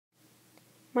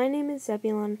My name is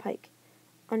Zebulon Pike.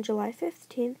 On July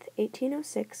 15th,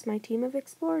 1806, my team of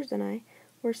explorers and I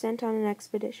were sent on an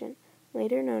expedition,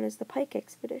 later known as the Pike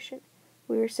Expedition.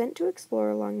 We were sent to explore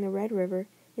along the Red River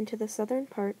into the southern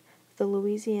part of the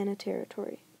Louisiana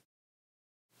Territory.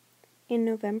 In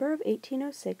November of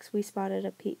 1806, we spotted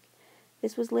a peak.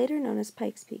 This was later known as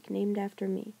Pike's Peak, named after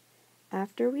me.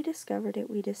 After we discovered it,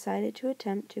 we decided to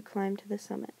attempt to climb to the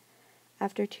summit.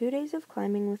 After 2 days of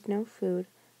climbing with no food,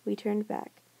 we turned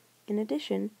back. In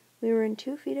addition, we were in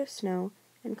 2 feet of snow,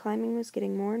 and climbing was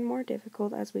getting more and more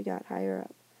difficult as we got higher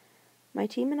up. My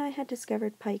team and I had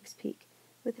discovered Pike's Peak,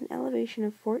 with an elevation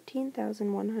of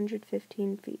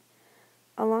 14,115 feet.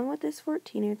 Along with this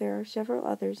 14er, there are several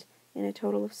others in a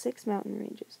total of 6 mountain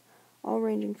ranges, all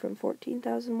ranging from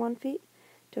 14,001 feet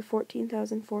to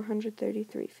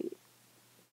 14,433 feet.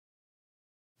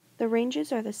 The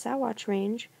ranges are the Sawatch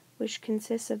Range, which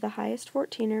consists of the highest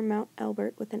 14er, Mount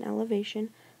Elbert, with an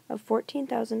elevation of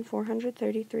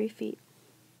 14,433 feet.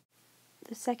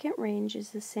 The second range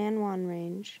is the San Juan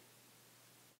Range.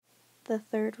 The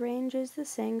third range is the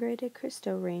Sangre de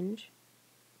Cristo Range.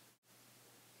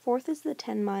 Fourth is the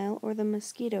 10-mile or the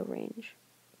Mosquito Range.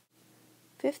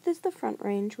 Fifth is the Front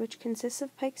Range, which consists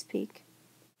of Pike's Peak.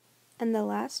 And the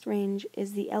last range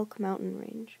is the Elk Mountain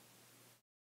Range.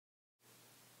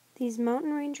 These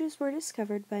mountain ranges were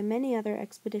discovered by many other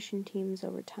expedition teams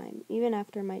over time, even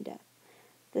after my death.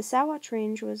 The Sawatch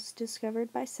Range was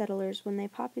discovered by settlers when they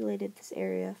populated this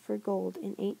area for gold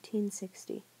in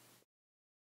 1860.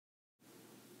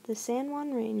 The San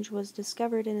Juan Range was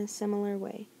discovered in a similar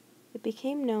way. It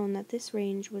became known that this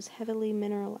range was heavily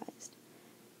mineralized,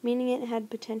 meaning it had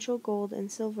potential gold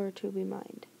and silver to be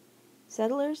mined.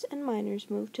 Settlers and miners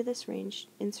moved to this range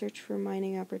in search for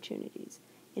mining opportunities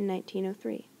in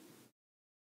 1903.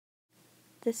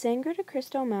 The Sangre de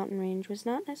Cristo mountain range was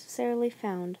not necessarily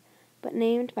found, but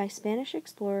named by Spanish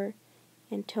explorer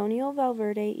Antonio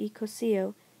Valverde y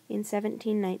Cosillo in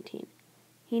 1719.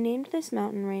 He named this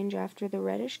mountain range after the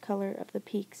reddish color of the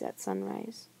peaks at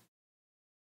sunrise.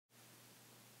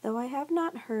 Though I have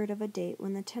not heard of a date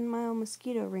when the 10-mile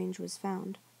Mosquito Range was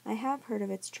found, I have heard of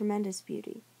its tremendous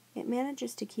beauty. It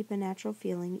manages to keep a natural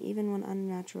feeling even when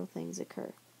unnatural things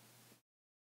occur.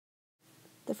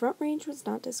 The Front Range was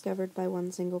not discovered by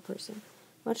one single person,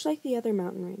 much like the other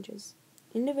mountain ranges.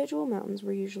 Individual mountains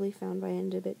were usually found by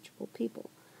individual people.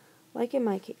 Like in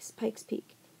my case, Pike's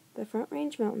Peak. The Front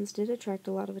Range mountains did attract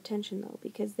a lot of attention, though,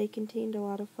 because they contained a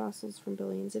lot of fossils from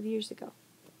billions of years ago.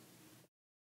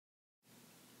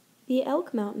 The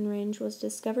Elk Mountain Range was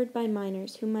discovered by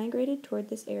miners who migrated toward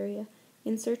this area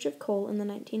in search of coal in the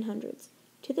 1900s.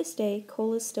 To this day,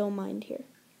 coal is still mined here.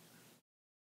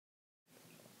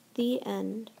 The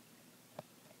end.